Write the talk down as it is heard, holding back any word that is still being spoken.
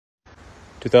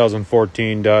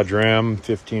2014 Dodge Ram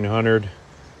 1500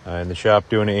 in the shop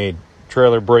doing a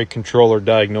trailer brake controller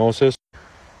diagnosis.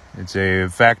 It's a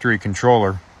factory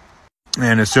controller,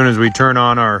 and as soon as we turn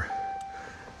on our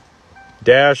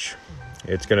dash,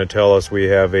 it's going to tell us we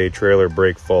have a trailer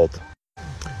brake fault.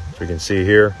 As we can see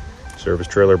here, service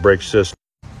trailer brake system.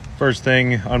 First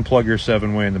thing, unplug your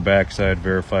 7-way in the backside,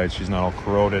 verify she's not all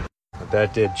corroded. But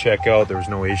that did check out, there was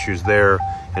no issues there.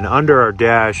 And under our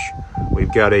dash,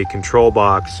 we've got a control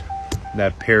box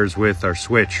that pairs with our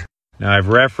switch. Now I've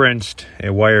referenced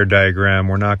a wire diagram.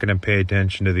 We're not going to pay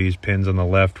attention to these pins on the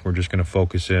left. We're just going to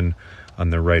focus in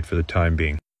on the right for the time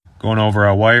being. Going over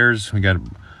our wires, we got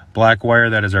black wire,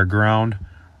 that is our ground.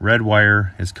 Red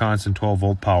wire is constant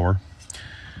 12-volt power.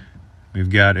 We've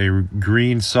got a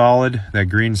green solid. That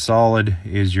green solid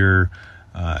is your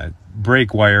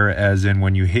brake wire, as in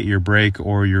when you hit your brake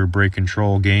or your brake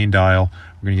control gain dial,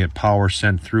 we're going to get power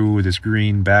sent through this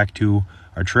green back to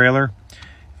our trailer.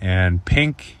 And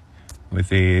pink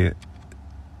with a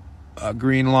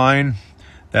green line,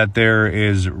 that there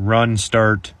is run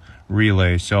start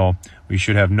relay. So we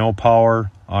should have no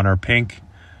power on our pink,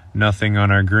 nothing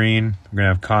on our green. We're going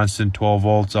to have constant 12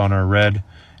 volts on our red,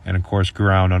 and of course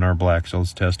ground on our black. So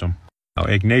let's test them. Now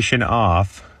ignition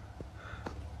off,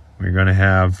 we're going to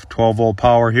have 12-volt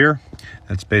power here.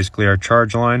 That's basically our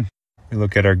charge line. We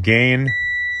look at our gain,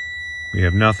 we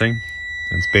have nothing.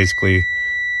 That's basically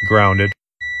grounded.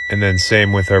 And then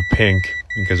same with our pink,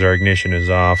 because our ignition is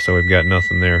off, so we've got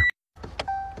nothing there.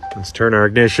 Let's turn our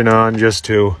ignition on just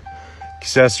to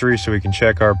accessory so we can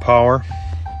check our power.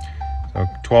 So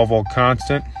 12-volt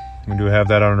constant. We do have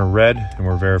that on a red, and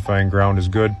we're verifying ground is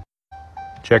good.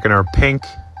 Checking our pink.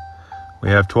 We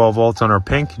have 12 volts on our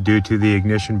pink due to the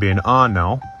ignition being on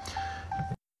now.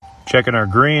 Checking our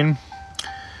green,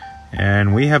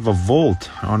 and we have a volt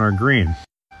on our green.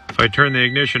 If I turn the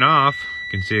ignition off,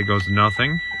 you can see it goes to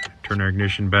nothing. Turn our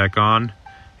ignition back on,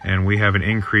 and we have an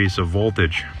increase of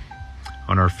voltage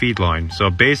on our feed line. So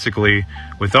basically,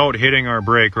 without hitting our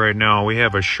brake right now, we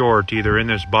have a short either in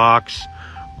this box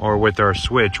or with our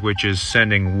switch, which is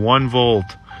sending 1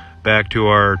 volt back to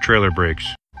our trailer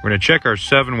brakes. We're going to check our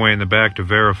 7-way in the back to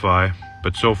verify,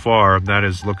 but so far that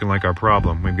is looking like our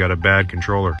problem. We've got a bad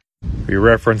controller. We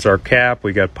reference our cap,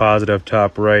 we got positive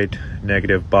top right,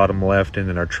 negative bottom left, and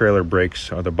then our trailer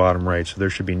brakes are the bottom right, so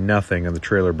there should be nothing on the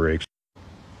trailer brakes.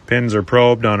 Pins are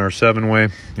probed on our 7-way.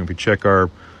 If we check our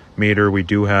meter, we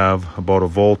do have about a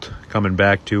volt coming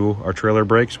back to our trailer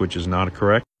brakes, which is not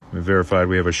correct. We verified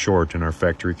we have a short in our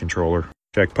factory controller.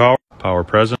 Check power, power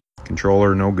present,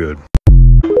 controller no good.